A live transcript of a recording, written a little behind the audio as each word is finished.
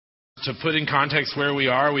To put in context where we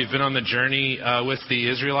are, we've been on the journey with the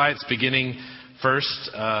Israelites, beginning first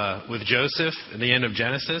with Joseph at the end of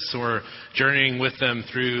Genesis. So we're journeying with them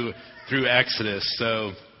through Exodus.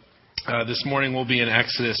 So this morning we'll be in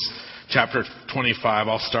Exodus chapter 25.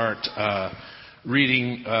 I'll start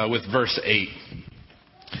reading with verse 8.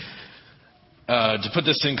 To put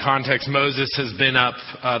this in context, Moses has been up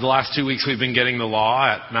the last 2 weeks. We've been getting the law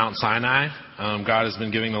at Mount Sinai. God has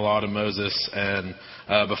been giving the law to Moses, and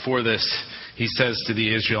before this, he says to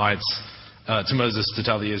the Israelites, to Moses to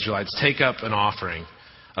tell the Israelites, take up an offering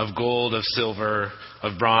of gold, of silver,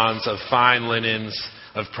 of bronze, of fine linens,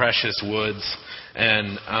 of precious woods,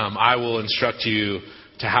 and I will instruct you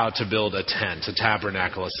to how to build a tent, a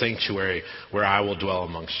tabernacle, a sanctuary where I will dwell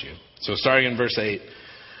amongst you. So starting in verse 8,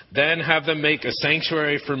 then have them make a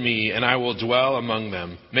sanctuary for me, and I will dwell among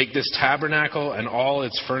them. Make this tabernacle and all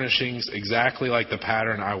its furnishings exactly like the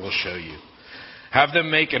pattern I will show you. Have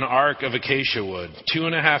them make an ark of acacia wood,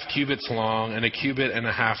 2.5 cubits long, and 1.5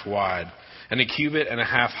 cubits wide, and 1.5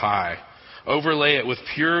 cubits high. Overlay it with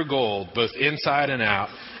pure gold, both inside and out,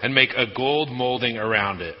 and make a gold molding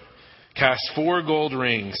around it. Cast 4 gold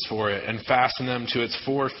rings for it, and fasten them to its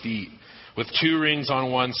 4 feet, with 2 rings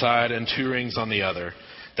on one side and 2 rings on the other.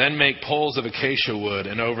 Then make poles of acacia wood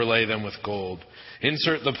and overlay them with gold.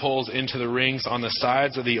 Insert the poles into the rings on the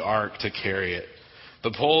sides of the ark to carry it.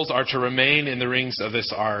 The poles are to remain in the rings of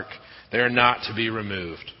this ark. They are not to be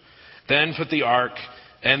removed. Then put the ark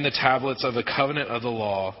and the tablets of the covenant of the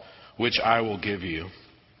law, which I will give you.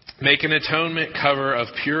 Make an atonement cover of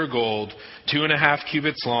pure gold, 2.5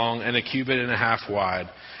 cubits long and 1.5 cubits wide,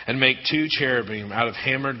 and make 2 cherubim out of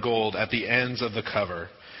hammered gold at the ends of the cover.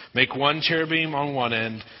 Make 1 cherubim on one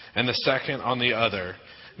end and the second on the other.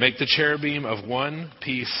 Make the cherubim of one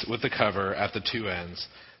piece with the cover at the 2 ends.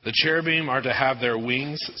 The cherubim are to have their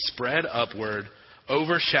wings spread upward,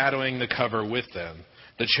 overshadowing the cover with them.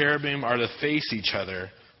 The cherubim are to face each other,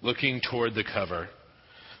 looking toward the cover.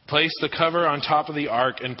 Place the cover on top of the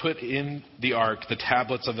ark and put in the ark the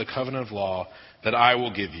tablets of the covenant of law that I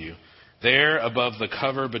will give you. There, above the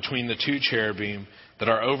cover between the 2 cherubim that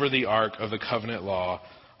are over the ark of the covenant law,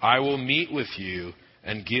 I will meet with you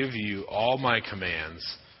and give you all my commands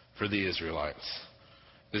for the Israelites.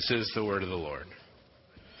 This is the word of the Lord.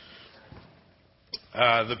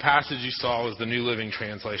 The passage you saw was the New Living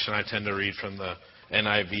Translation. I tend to read from the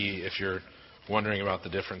NIV if you're wondering about the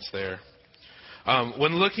difference there.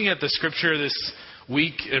 When looking at the scripture this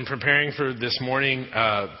week and preparing for this morning,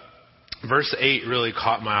 verse 8 really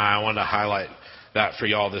caught my eye. I wanted to highlight that for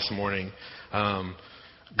y'all this morning.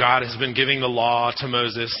 God has been giving the law to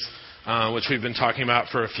Moses, which we've been talking about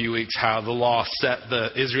for a few weeks, how the law set the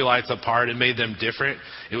Israelites apart and made them different.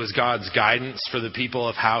 It was God's guidance for the people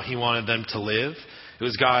of how he wanted them to live. It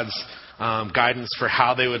was God's guidance for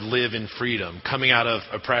how they would live in freedom. Coming out of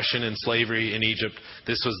oppression and slavery in Egypt,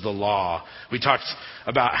 this was the law. We talked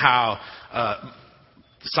about how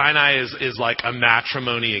Sinai is like a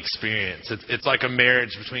matrimony experience. It's like a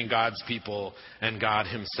marriage between God's people and God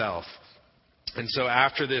himself. And so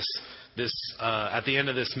after this, at the end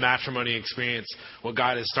of this matrimony experience, what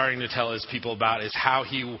God is starting to tell his people about is how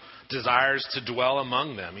he desires to dwell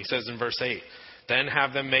among them. He says in verse 8, then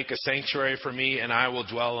have them make a sanctuary for me, and I will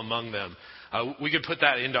dwell among them. We could put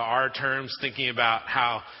that into our terms, thinking about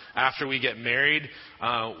how after we get married,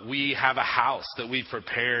 we have a house that we've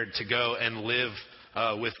prepared to go and live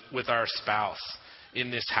with our spouse in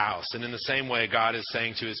this house. And in the same way, God is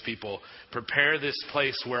saying to his people, prepare this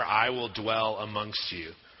place where I will dwell amongst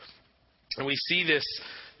you. And we see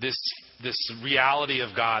this reality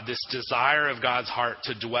of God, this desire of God's heart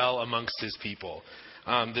to dwell amongst his people.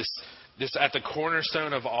 This at the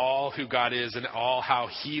cornerstone of all who God is and all how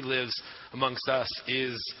he lives amongst us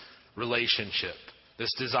is relationship.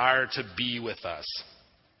 This desire to be with us.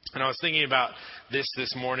 And I was thinking about this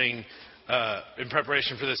morning, in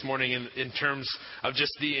preparation for this morning, in terms of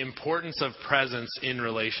just the importance of presence in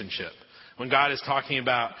relationship. When God is talking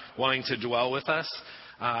about wanting to dwell with us,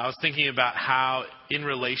 I was thinking about how in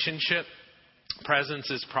relationship,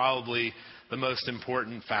 presence is probably the most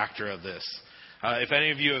important factor of this. If any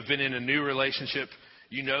of you have been in a new relationship,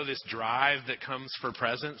 you know this drive that comes for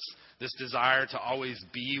presence, this desire to always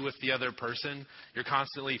be with the other person. You're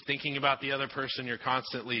constantly thinking about the other person. You're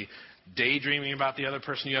constantly daydreaming about the other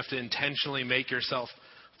person. You have to intentionally make yourself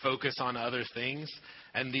focus on other things.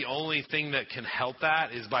 And the only thing that can help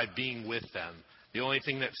that is by being with them. The only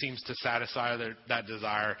thing that seems to satisfy that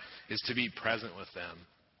desire is to be present with them.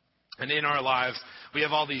 And in our lives, we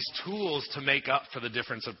have all these tools to make up for the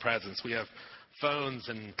difference of presence. We have phones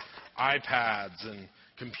and iPads and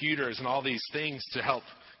computers and all these things to help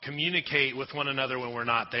communicate with one another when we're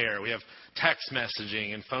not there. We have text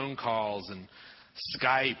messaging and phone calls and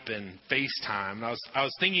Skype and FaceTime. And I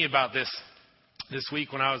was thinking about this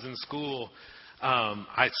week when I was in school.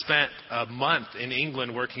 I spent a month in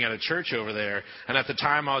England working at a church over there, and at the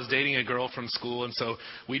time I was dating a girl from school, and so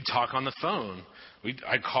we'd talk on the phone.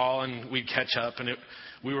 I'd call and we'd catch up, and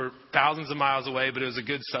we were thousands of miles away, but it was a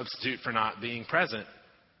good substitute for not being present.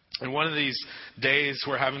 And one of these days,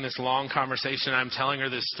 we're having this long conversation. I'm telling her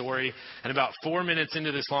this story. And about 4 minutes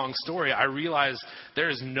into this long story, I realized there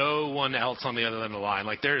is no one else on the other end of the line.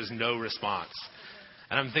 Like, there is no response.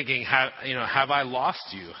 And I'm thinking, have I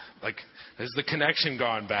lost you? Like, has the connection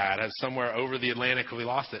gone bad? Has somewhere over the Atlantic we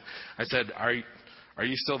lost it? I said, are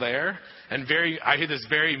you still there? And I hear this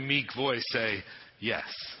very meek voice say, yes.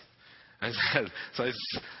 I said,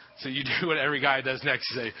 so you do what every guy does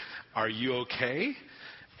next. You say, are you okay?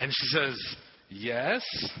 And she says, yes.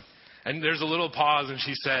 And there's a little pause, and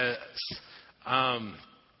she says,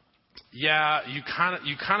 yeah,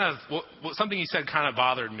 something you said kind of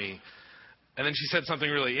bothered me. And then she said something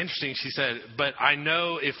really interesting. She said, but I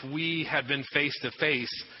know if we had been face to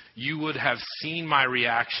face, you would have seen my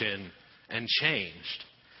reaction and changed.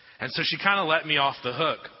 And so she kind of let me off the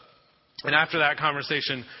hook. And after that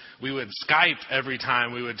conversation, we would Skype every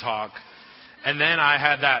time we would talk. And then I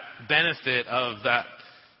had that benefit of that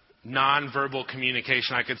nonverbal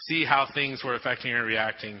communication. I could see how things were affecting her and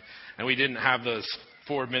reacting, and we didn't have those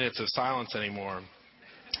 4 minutes of silence anymore.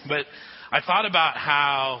 But I thought about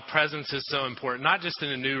how presence is so important, not just in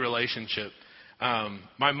a new relationship.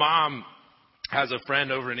 My mom has a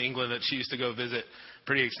friend over in England that she used to go visit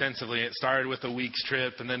pretty extensively. It started with a week's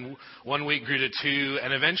trip, and then 1 week grew to 2,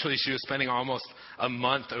 and eventually she was spending almost a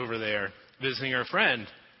month over there visiting her friend.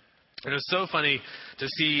 And it was so funny to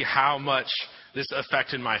see how much this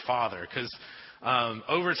affected my father, because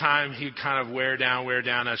over time he'd kind of wear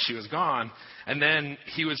down as she was gone, and then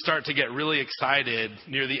he would start to get really excited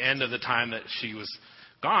near the end of the time that she was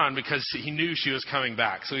gone because he knew she was coming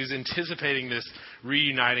back. So he was anticipating this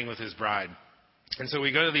reuniting with his bride. And so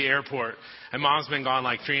we go to the airport, and Mom's been gone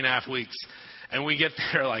like 3.5 weeks, and we get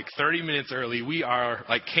there like 30 minutes early. We are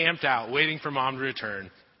like camped out waiting for Mom to return.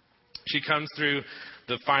 She comes through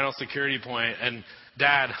the final security point, and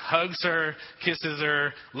Dad hugs her, kisses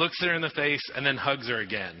her, looks her in the face, and then hugs her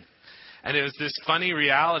again. And it was this funny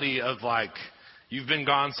reality of like, you've been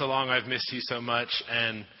gone so long, I've missed you so much.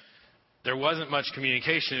 And there wasn't much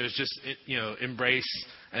communication. It was just, embrace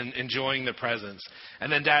and enjoying the presence.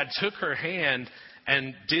 And then Dad took her hand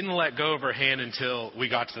and didn't let go of her hand until we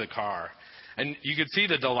got to the car. And you could see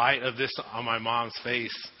the delight of this on my mom's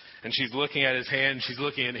face. And she's looking at his hand, she's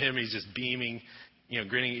looking at him, he's just beaming,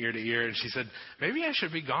 grinning ear to ear. And she said, maybe I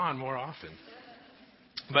should be gone more often.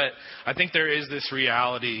 But I think there is this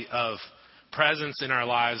reality of presence in our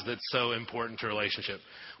lives that's so important to relationship.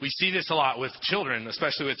 We see this a lot with children,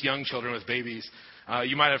 especially with young children, with babies.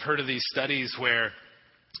 You might have heard of these studies where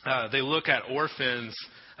they look at orphans.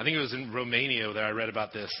 I think it was in Romania that I read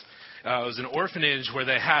about this. It was an orphanage where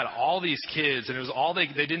they had all these kids, and it was all they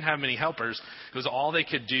didn't have many helpers. It was all they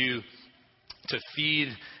could do to feed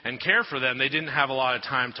and care for them. They didn't have a lot of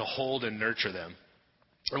time to hold and nurture them.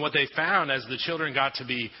 And what they found as the children got to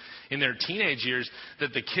be in their teenage years,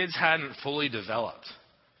 that the kids hadn't fully developed.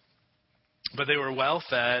 But they were well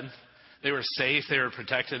fed, they were safe, they were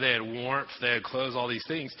protected, they had warmth, they had clothes, all these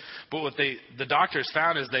things. But what the doctors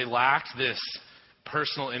found is they lacked this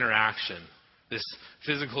personal interaction, this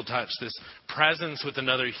physical touch, this presence with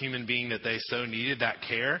another human being that they so needed. That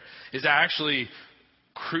care is actually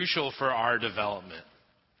crucial for our development.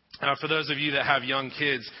 For those of you that have young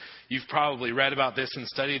kids, you've probably read about this and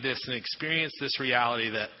studied this and experienced this reality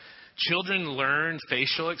that children learn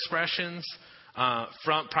facial expressions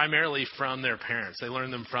primarily from their parents. They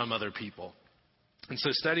learn them from other people. And so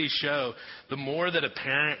studies show the more that a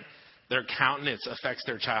parent, their countenance affects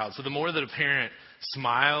their child. So the more that a parent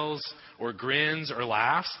smiles or grins or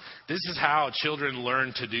laughs, this is how children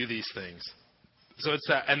learn to do these things. So it's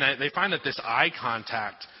that, and they find that this eye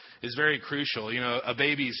contact is very crucial. A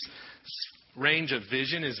baby's range of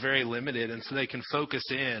vision is very limited, and so they can focus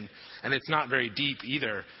in, and it's not very deep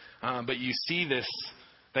either. But you see this,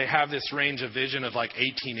 they have this range of vision of like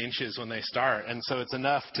 18 inches when they start, and so it's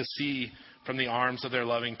enough to see from the arms of their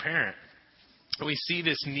loving parent. We see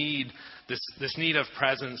this need of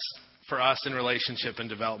presence for us in relationship and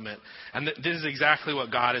development. And this is exactly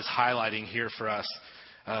what God is highlighting here for us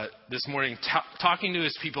this morning, talking to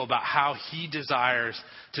his people about how he desires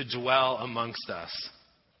to dwell amongst us.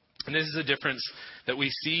 And this is a difference that we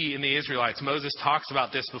see in the Israelites. Moses talks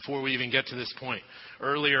about this before we even get to this point.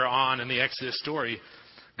 Earlier on in the Exodus story,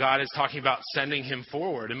 God is talking about sending him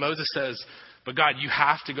forward. And Moses says, but God, you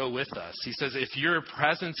have to go with us. He says, if your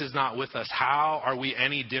presence is not with us, how are we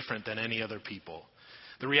any different than any other people?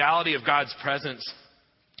 The reality of God's presence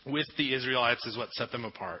with the Israelites is what set them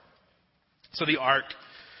apart. So the ark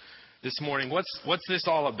this morning, what's this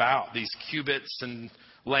all about? These cubits and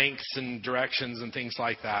lengths and directions and things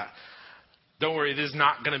like that. Don't worry, this is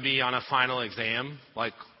not going to be on a final exam,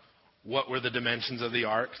 like what were the dimensions of the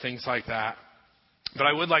ark, things like that. But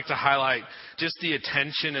I would like to highlight just the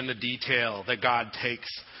attention and the detail that God takes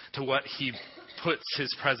to what he puts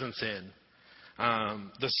his presence in.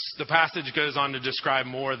 The passage goes on to describe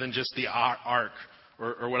more than just the ark,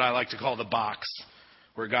 or what I like to call the box,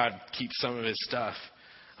 where God keeps some of his stuff.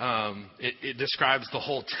 It describes the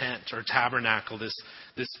whole tent or tabernacle, this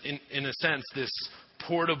in a sense, this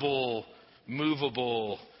portable,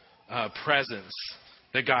 movable presence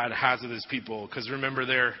that God has with his people. Because remember,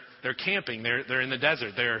 they're camping, they're in the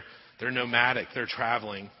desert, they're nomadic, they're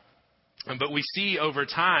traveling. But we see over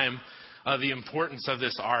time the importance of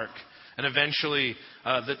this ark, and eventually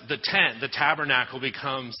the tent, the tabernacle,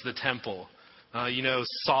 becomes the temple.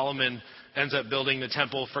 Solomon ends up building the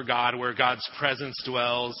temple for God, where God's presence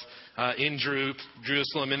dwells in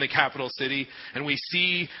Jerusalem, in the capital city. And we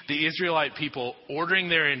see the Israelite people ordering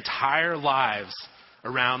their entire lives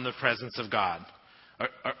around the presence of God,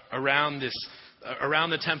 around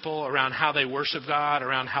the temple, around how they worship God,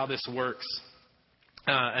 around how this works.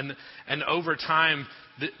 And over time,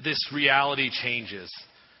 this reality changes.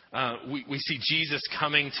 We see Jesus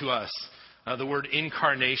coming to us. The word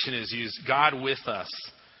incarnation is used, God with us.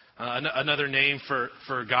 Another name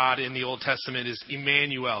for God in the Old Testament is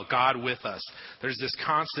Emmanuel, God with us. There's this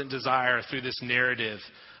constant desire through this narrative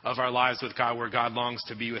of our lives with God where God longs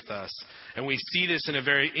to be with us. And we see this in a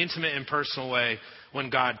very intimate and personal way when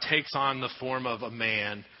God takes on the form of a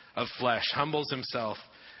man of flesh, humbles himself,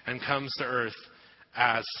 and comes to earth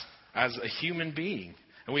as a human being.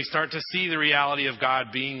 And we start to see the reality of God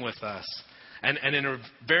being with us. And in a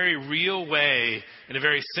very real way, in a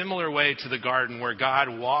very similar way to the garden where God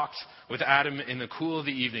walked with Adam in the cool of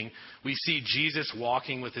the evening, we see Jesus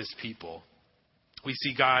walking with his people. We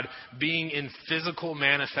see God being in physical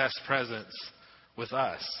manifest presence with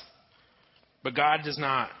us. But God does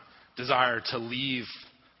not desire to leave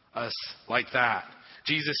us like that.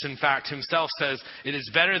 Jesus, in fact, himself says, it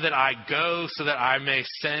is better that I go so that I may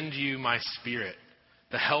send you my Spirit,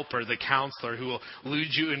 the helper, the counselor, who will lead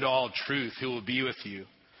you into all truth, who will be with you.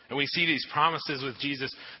 And we see these promises with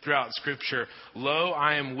Jesus throughout Scripture. Lo,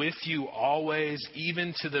 I am with you always,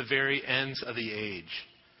 even to the very ends of the age.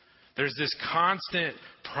 There's this constant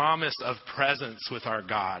promise of presence with our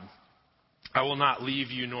God. I will not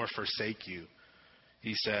leave you nor forsake you,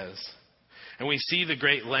 he says. And we see the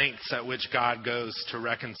great lengths at which God goes to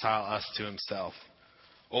reconcile us to himself,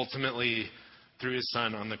 ultimately through his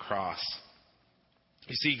Son on the cross.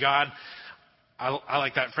 You see, God, I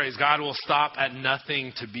like that phrase, God will stop at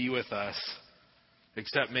nothing to be with us,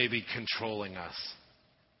 except maybe controlling us.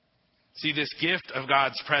 See, this gift of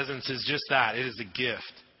God's presence is just that. It is a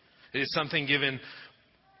gift. It is something given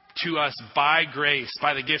to us by grace,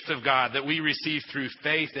 by the gift of God, that we receive through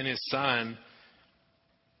faith in his Son,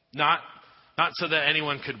 not so that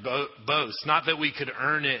anyone could boast, not that we could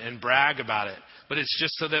earn it and brag about it, but it's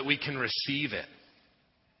just so that we can receive it.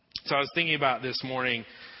 So I was thinking about this morning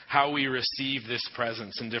how we receive this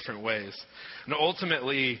presence in different ways. And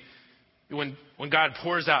ultimately, when God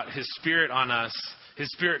pours out his Spirit on us,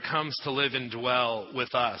 his Spirit comes to live and dwell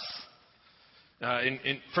with us.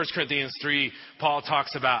 In 1 Corinthians 3, Paul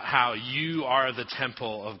talks about how you are the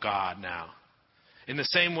temple of God now. In the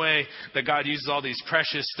same way that God uses all these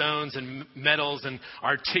precious stones and metals and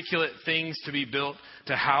articulate things to be built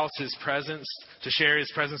to house his presence, to share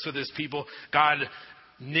his presence with his people, God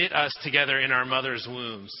knit us together in our mother's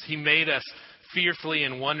wombs. He made us fearfully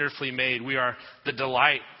and wonderfully made. We are the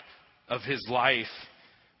delight of his life,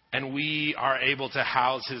 and we are able to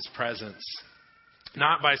house his presence.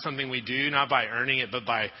 Not by something we do, not by earning it, but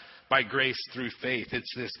by grace through faith.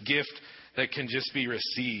 It's this gift that can just be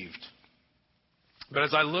received. But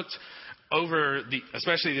as I looked over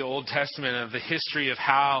especially the Old Testament, of the history of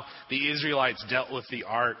how the Israelites dealt with the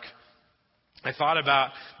ark, I thought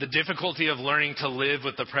about the difficulty of learning to live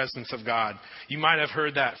with the presence of God. You might have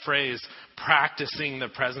heard that phrase, practicing the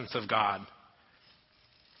presence of God.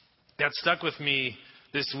 That stuck with me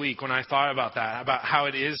this week when I thought about that, about how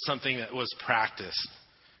it is something that was practiced.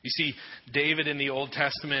 You see, David in the Old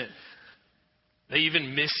Testament, they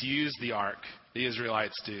even misuse the ark, the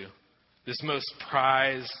Israelites do. This most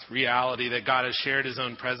prized reality that God has shared his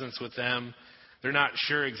own presence with them. They're not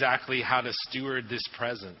sure exactly how to steward this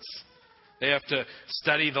presence. They have to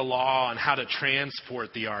study the law on how to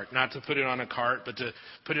transport the ark, not to put it on a cart, but to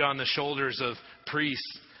put it on the shoulders of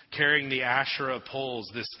priests carrying the Asherah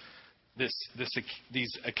poles,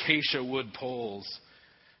 these acacia wood poles,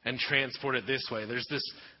 and transport it this way. There's this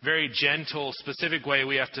very gentle, specific way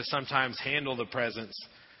we have to sometimes handle the presence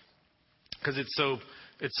because it's so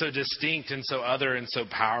distinct and so other and so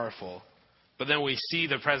powerful. But then we see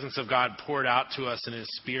the presence of God poured out to us in His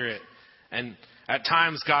Spirit. And at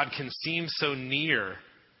times God can seem so near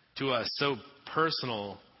to us, so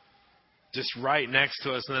personal, just right next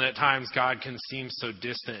to us. And then at times God can seem so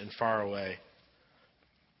distant and far away.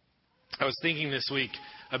 I was thinking this week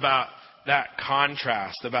about that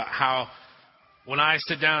contrast, about how when I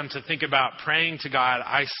sit down to think about praying to God,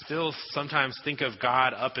 I still sometimes think of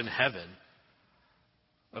God up in heaven,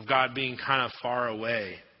 of God being kind of far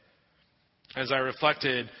away. As I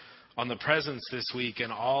reflected on the presence this week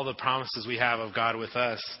and all the promises we have of God with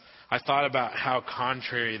us, I thought about how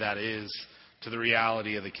contrary that is to the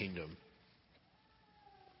reality of the kingdom.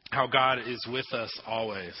 How God is with us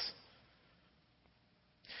always.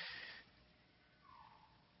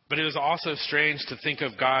 But it was also strange to think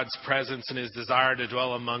of God's presence and His desire to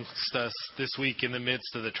dwell amongst us this week in the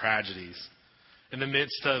midst of the tragedies, in the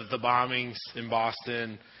midst of the bombings in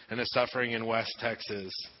Boston and the suffering in West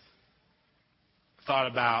Texas.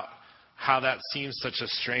 Thought about how that seems such a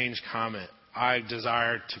strange comment. I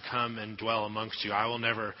desire to come and dwell amongst you. I will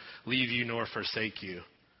never leave you nor forsake you.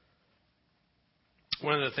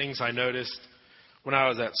 One of the things I noticed when I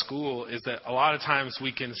was at school is that a lot of times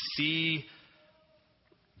we can see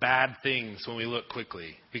bad things when we look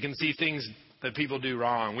quickly. We can see things that people do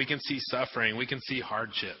wrong. We can see suffering. We can see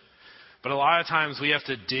hardship. But a lot of times we have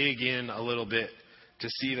to dig in a little bit to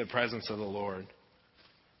see the presence of the Lord.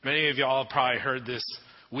 Many of y'all have probably heard this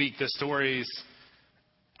week the stories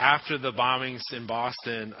after the bombings in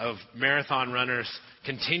Boston of marathon runners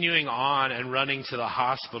continuing on and running to the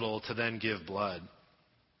hospital to then give blood.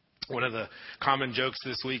 One of the common jokes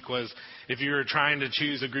this week was if you were trying to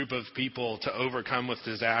choose a group of people to overcome with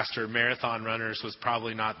disaster, marathon runners was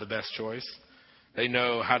probably not the best choice. They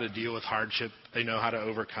know how to deal with hardship. They know how to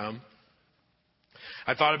overcome.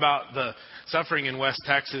 I thought about the suffering in West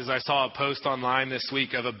Texas. I saw a post online this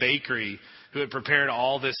week of a bakery who had prepared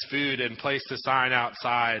all this food and placed a sign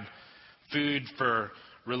outside, food for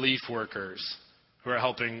relief workers who are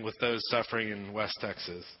helping with those suffering in West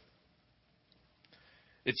Texas.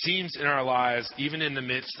 It seems in our lives, even in the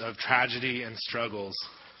midst of tragedy and struggles,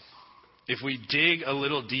 if we dig a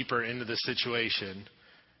little deeper into the situation,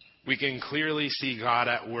 we can clearly see God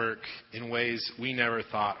at work in ways we never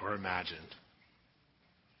thought or imagined.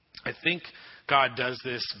 I think God does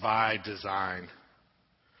this by design.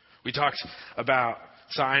 We talked about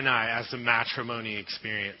Sinai as the matrimony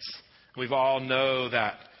experience. We've all know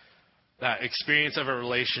that experience of a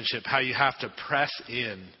relationship, how you have to press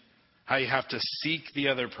in, how you have to seek the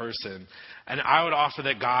other person. And I would offer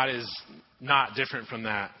that God is not different from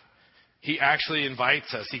that. He actually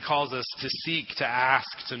invites us. He calls us to seek, to ask,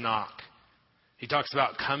 to knock. He talks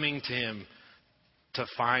about coming to Him to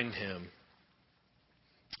find Him.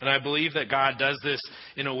 And I believe that God does this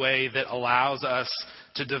in a way that allows us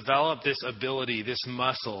to develop this ability, this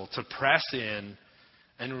muscle, to press in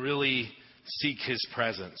and really seek His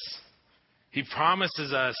presence. He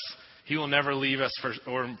promises us He will never leave us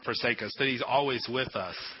or forsake us, that He's always with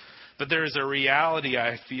us. But there is a reality,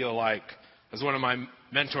 I feel like, as one of my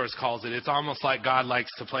mentors calls it, it's almost like God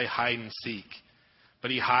likes to play hide and seek, but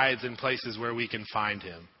He hides in places where we can find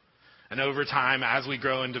Him. And over time, as we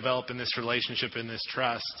grow and develop in this relationship, in this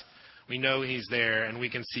trust, we know He's there and we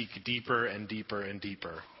can seek deeper and deeper and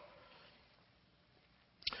deeper.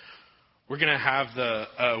 We're going to have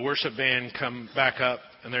the worship band come back up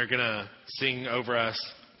and they're going to sing over us.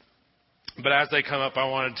 But as they come up, I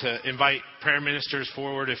wanted to invite prayer ministers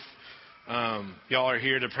forward if y'all are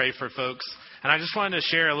here to pray for folks. And I just wanted to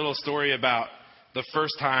share a little story about the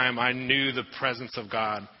first time I knew the presence of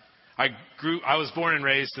God. I was born and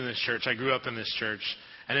raised in this church. I grew up in this church.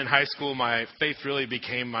 And in high school, my faith really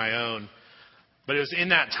became my own. But it was in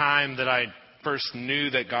that time that I first knew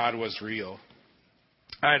that God was real.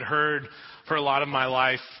 I had heard for a lot of my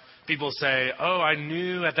life people say, oh, I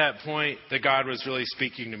knew at that point that God was really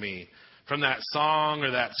speaking to me. From that song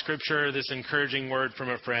or that scripture, this encouraging word from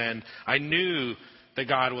a friend, I knew that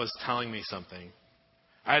God was telling me something.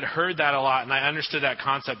 I had heard that a lot and I understood that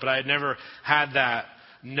concept, but I had never had that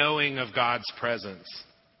knowing of God's presence.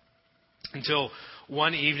 Until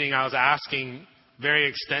one evening I was asking very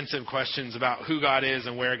extensive questions about who God is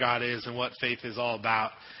and where God is and what faith is all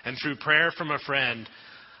about. And through prayer from a friend,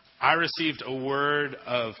 I received a word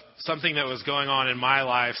of something that was going on in my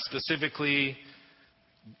life, specifically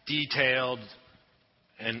detailed,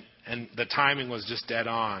 and the timing was just dead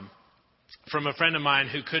on, from a friend of mine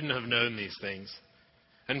who couldn't have known these things.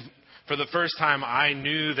 And for the first time, I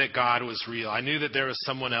knew that God was real. I knew that there was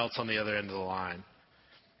someone else on the other end of the line.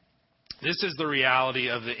 This is the reality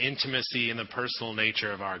of the intimacy and the personal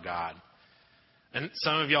nature of our God. And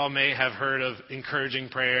some of y'all may have heard of encouraging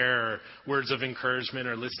prayer or words of encouragement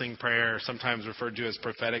or listening prayer, sometimes referred to as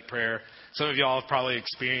prophetic prayer. Some of y'all have probably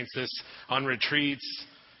experienced this on retreats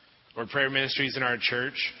or prayer ministries in our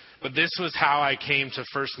church. But this was how I came to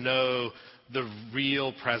first know the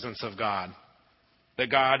real presence of God.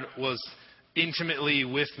 That God was intimately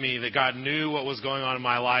with me, that God knew what was going on in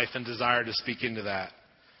my life and desired to speak into that.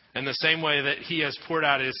 And the same way that He has poured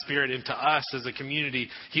out His Spirit into us as a community,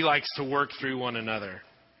 He likes to work through one another.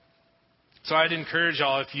 So I'd encourage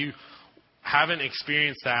y'all, if you haven't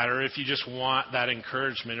experienced that, or if you just want that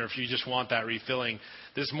encouragement, or if you just want that refilling,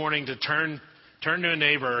 this morning to turn to a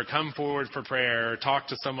neighbor, or come forward for prayer, or talk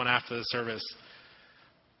to someone after the service.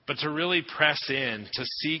 But to really press in, to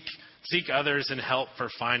seek others and help for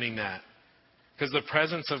finding that. Because the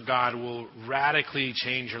presence of God will radically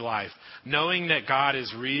change your life. Knowing that God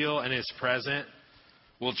is real and is present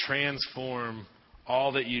will transform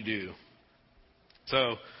all that you do.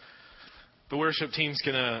 So the worship team's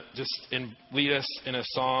going to just lead us in a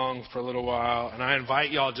song for a little while. And I invite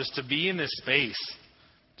y'all just to be in this space.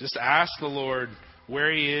 Just ask the Lord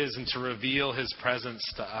where He is and to reveal His presence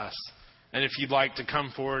to us. And if you'd like to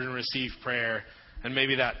come forward and receive prayer and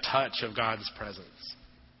maybe that touch of God's presence.